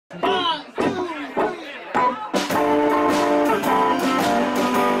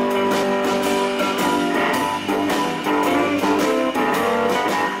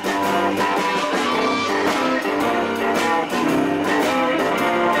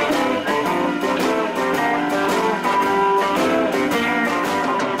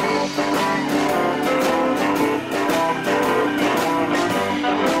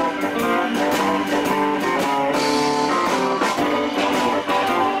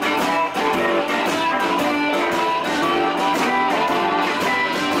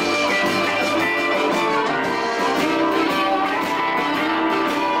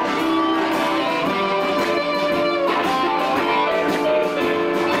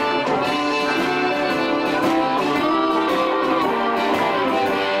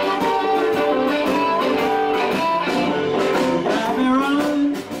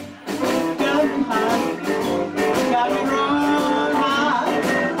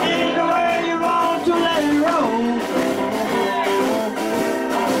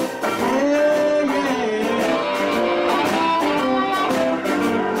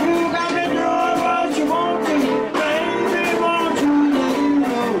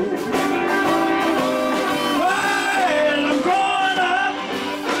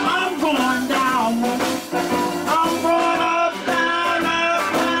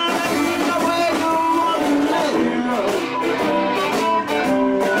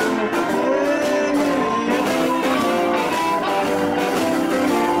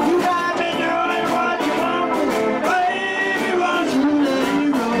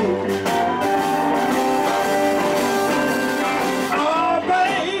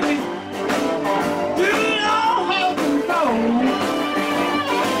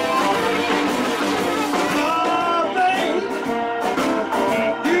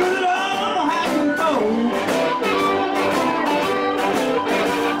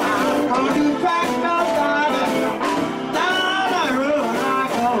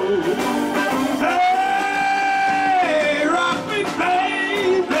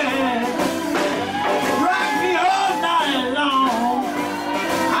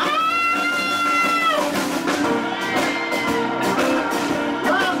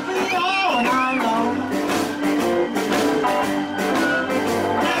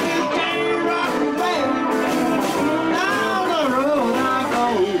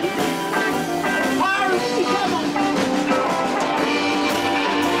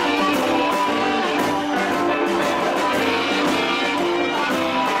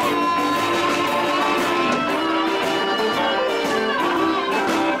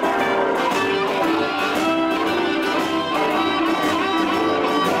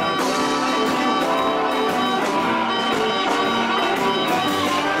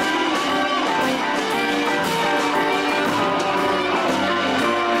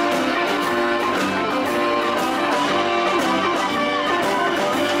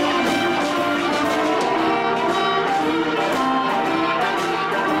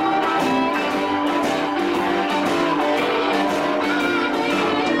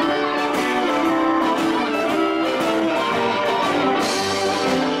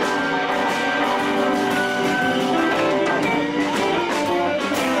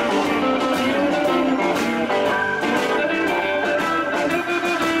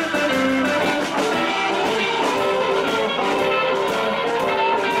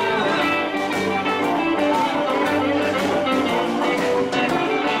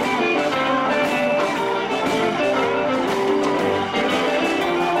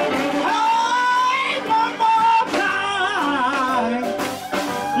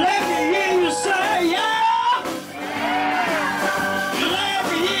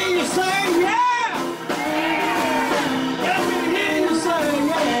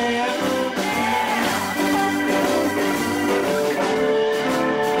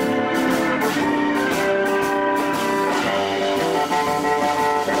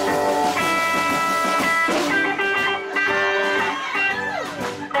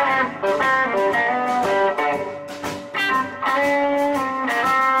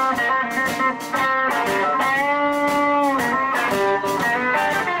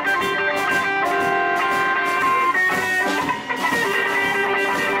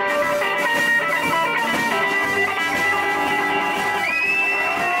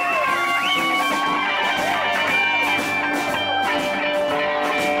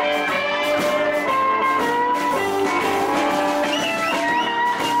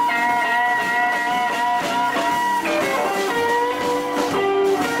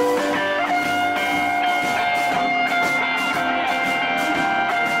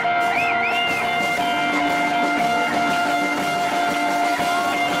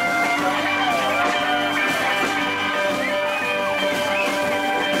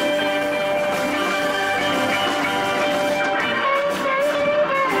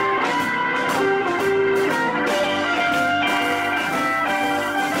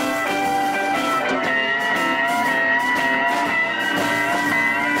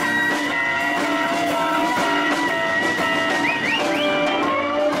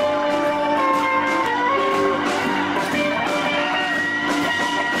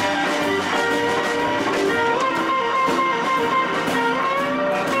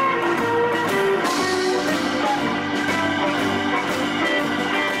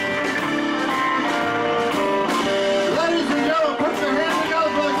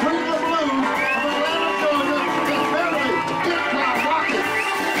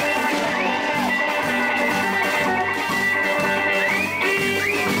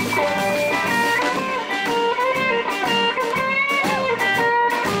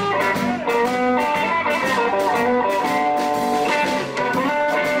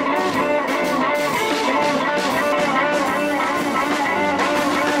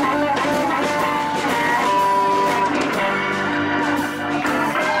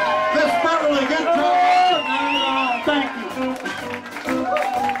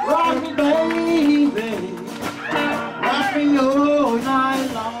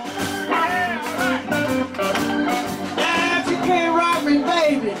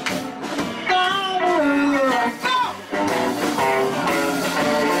baby.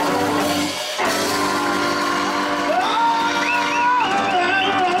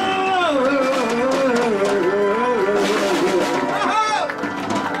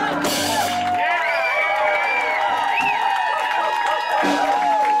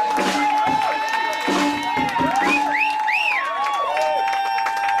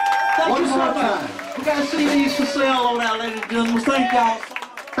 We got CDs for sale on that, ladies and gentlemen. Thank y'all.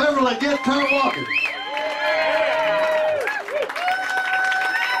 Beverly, get Watkins.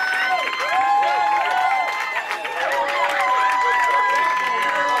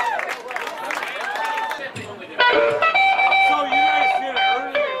 So you guys did it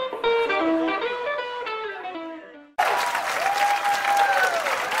earlier.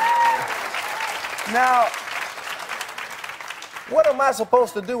 Now, what am I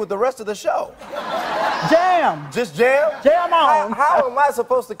supposed to do with the rest of the show? Jam. Just jam? Jam on. How am I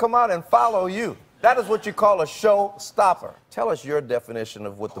supposed to come out and follow you? That is what you call a show stopper. Tell us your definition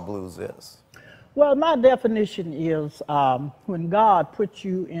of what the blues is. Well, my definition is when God put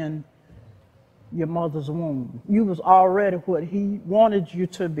you in your mother's womb, you was already what he wanted you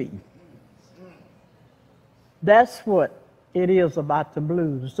to be. That's what it is about the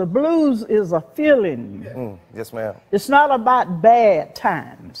blues. The blues is a feeling. Yes, ma'am. It's not about bad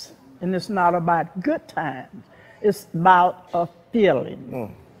times, and it's not about good times. It's about a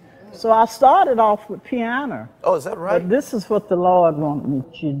feeling. So I started off with piano. Oh, is that right? But this is what the Lord wanted me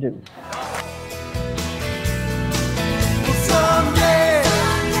to do.